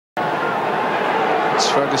It's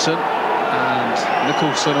Ferguson and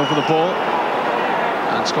Nicholson over the ball,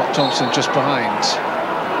 and Scott Thompson just behind.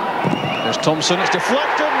 There's Thompson, it's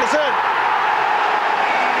deflected and it's in.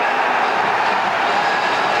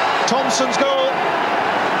 Thompson's goal,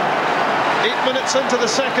 8 minutes into the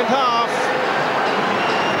second half,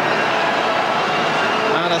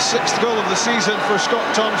 and a 6th goal of the season for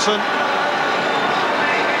Scott Thompson.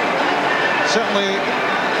 Certainly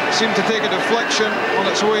seemed to take a deflection on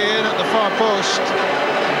its way in at the far post,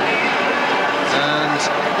 and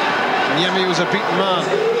Niemi was a beaten man.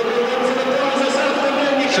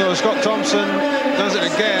 So Scott Thompson does it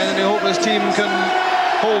again, and he hopes his team can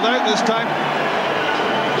hold out this time.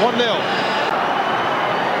 1-0.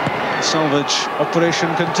 Salvage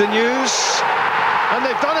operation continues, and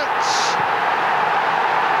they've done it.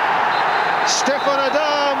 Stefan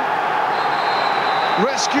Adam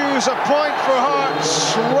rescues a point for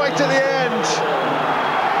Hearts right at the end.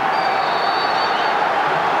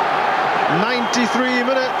 93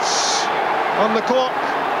 minutes on the clock,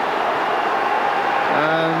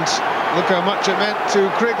 and look how much it meant to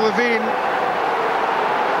Craig Levein.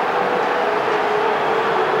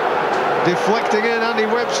 Deflecting in Andy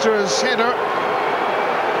Webster's header,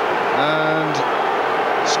 and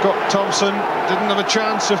Scott Thompson didn't have a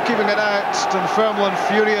chance of keeping it out. Dunfermline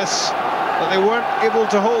furious that they weren't able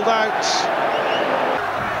to hold out.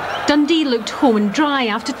 Dundee looked home and dry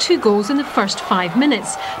after 2 goals in the first 5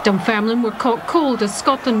 minutes. Dunfermline were caught cold as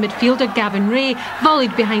Scotland midfielder Gavin Rae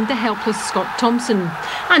volleyed behind the helpless Scott Thompson.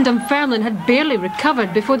 And Dunfermline had barely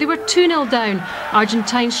recovered before they were 2-0 down.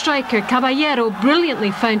 Argentine striker Caballero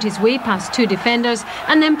brilliantly found his way past 2 defenders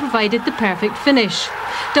and then provided the perfect finish.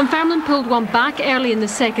 Dunfermline pulled one back early in the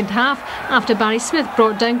second half after Barry Smith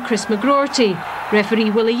brought down Chris McGroarty.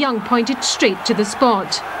 Referee Willie Young pointed straight to the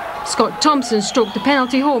spot. Scott Thompson stroked the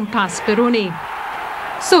penalty home past Speroni.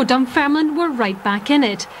 So Dunfermline were right back in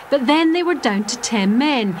it, but then they were down to 10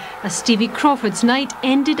 men as Stevie Crawford's night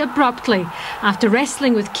ended abruptly. After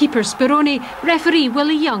wrestling with keeper Speroni, referee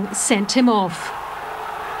Willie Young sent him off.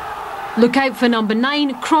 Look out for number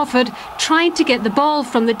 9, Crawford, trying to get the ball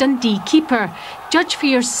from the Dundee keeper. Judge for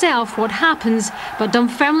yourself what happens, but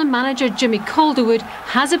Dunfermline manager Jimmy Calderwood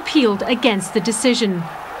has appealed against the decision.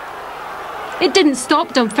 It didn't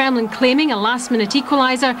stop Dunfermline claiming a last-minute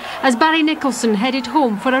equaliser as Barry Nicholson headed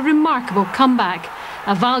home for a remarkable comeback.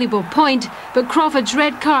 A valuable point, but Crawford's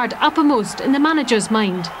red card uppermost in the manager's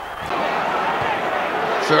mind.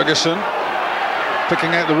 Ferguson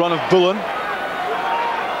picking out the run of Bullen.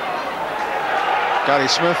 Gary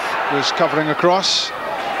Smith was covering across,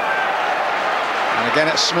 and again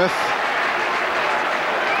it's Smith.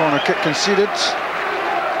 Corner kick conceded,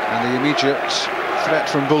 and the immediate threat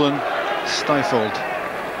from Bullen stifled.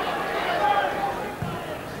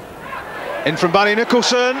 In from Barry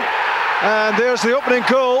Nicholson, and there's the opening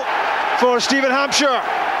goal for Stephen Hampshire.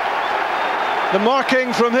 The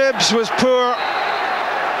marking from Hibs was poor.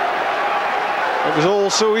 It was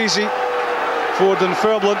all so easy for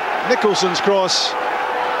Dunfermline. Nicholson's cross,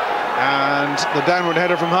 and the downward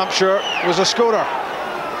header from Hampshire was a scorer.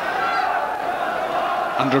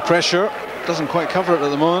 Under pressure, doesn't quite cover it at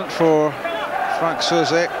the moment for Frank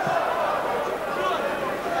Sozek.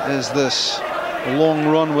 Is this long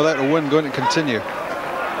run without a win going to continue?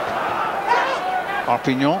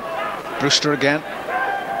 Arpignon, Brewster again.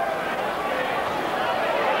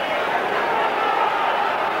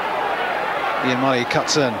 Ian Murray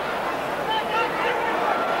cuts in.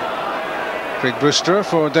 Craig Brewster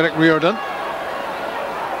for Derek Riordan.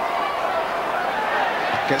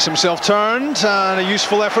 Gets himself turned, and a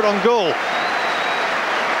useful effort on goal.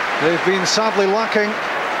 They've been sadly lacking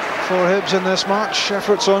for Hibs in this match,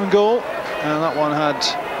 efforts on goal, and that one had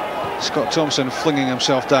Scott Thompson flinging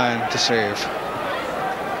himself down to save.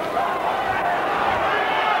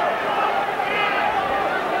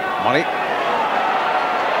 Murray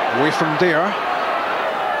away from Dare.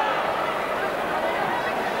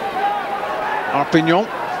 Arpignon,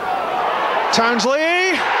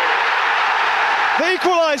 Townsley, the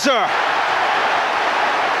equaliser.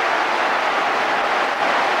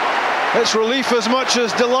 It's relief as much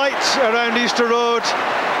as delight around Easter Road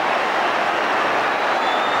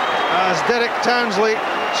as Derek Townsley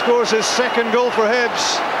scores his 2nd goal for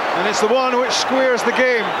Hibs, and it's the one which squares the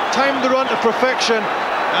game. Timed the run to perfection,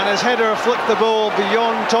 and his header flicked the ball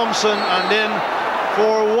beyond Thompson and in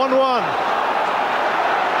for 1-1.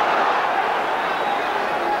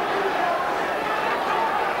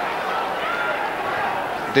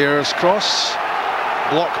 Dare's cross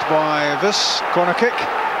blocked by this corner kick.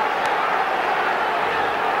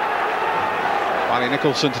 Barry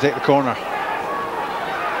Nicholson to take the corner.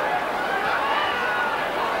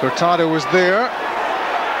 Hurtado was there,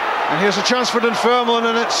 And here's a chance for Dunfermline,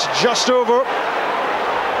 and it's just over.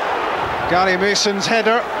 Gary Mason's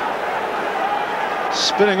header.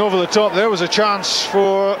 Spinning over the top, there was a chance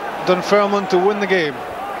for Dunfermline to win the game.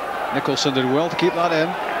 Nicholson did well to keep that in.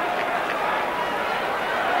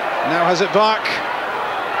 Now has it back.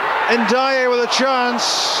 Ndiaye with a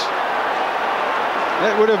chance.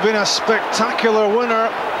 It would have been a spectacular winner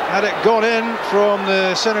had it gone in from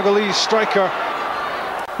the Senegalese striker.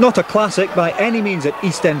 Not a classic by any means at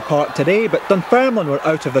East End Park today, but Dunfermline were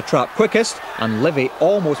out of the trap quickest, and Livy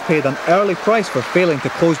almost paid an early price for failing to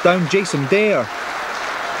close down Jason Dare.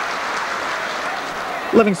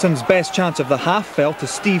 Livingston's best chance of the half fell to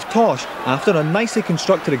Steve Tosh after a nicely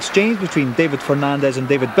constructed exchange between David Fernandez and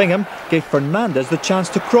David Bingham gave Fernandez the chance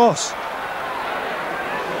to cross.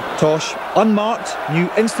 Tosh, unmarked, knew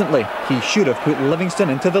instantly he should have put Livingston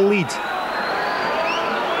into the lead.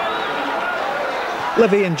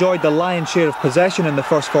 Livy enjoyed the lion's share of possession in the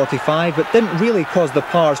first 45, but didn't really cause the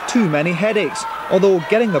Pars too many headaches, although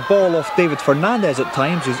getting the ball off David Fernandez at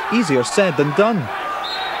times was easier said than done.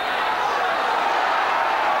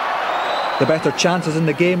 The better chances in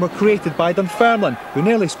the game were created by Dunfermline, who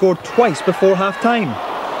nearly scored twice before half-time.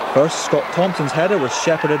 First, Scott Thompson's header was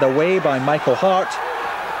shepherded away by Michael Hart,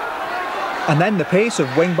 and then the pace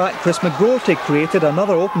of wing-back Chris McGroarty created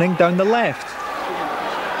another opening down the left.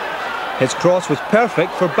 His cross was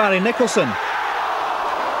perfect for Barry Nicholson.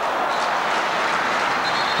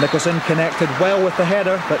 Nicholson connected well with the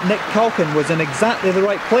header, but Nick Culkin was in exactly the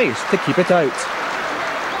right place to keep it out.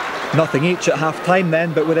 Nothing each at half-time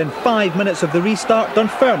then, but within 5 minutes of the restart,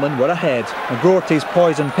 Dunfermline were ahead. McGroarty's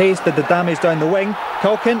poise and pace did the damage down the wing.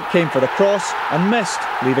 Culkin came for the cross and missed,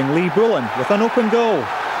 leaving Lee Brulin with an open goal.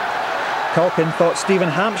 Culkin thought Stephen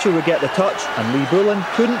Hampshire would get the touch, and Lee Brulin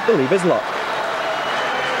couldn't believe his luck.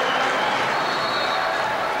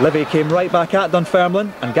 Livy came right back at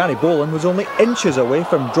Dunfermline, and Gary Boland was only inches away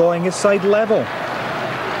from drawing his side level.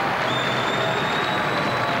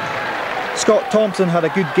 Scott Thompson had a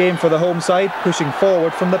good game for the home side, pushing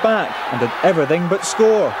forward from the back and did everything but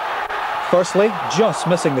score. Firstly, just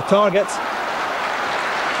missing the target,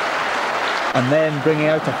 and then bringing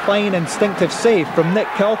out a fine instinctive save from Nick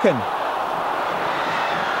Culkin.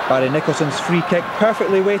 Barry Nicholson's free kick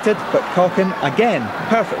perfectly weighted, but Culkin again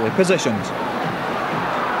perfectly positioned.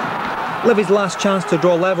 Livy's last chance to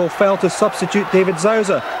draw level fell to substitute David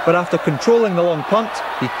Zauser, but after controlling the long punt,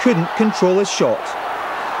 he couldn't control his shot.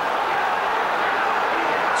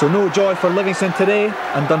 So no joy for Livingston today,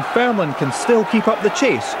 and Dunfermline can still keep up the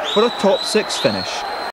chase for a top 6 finish.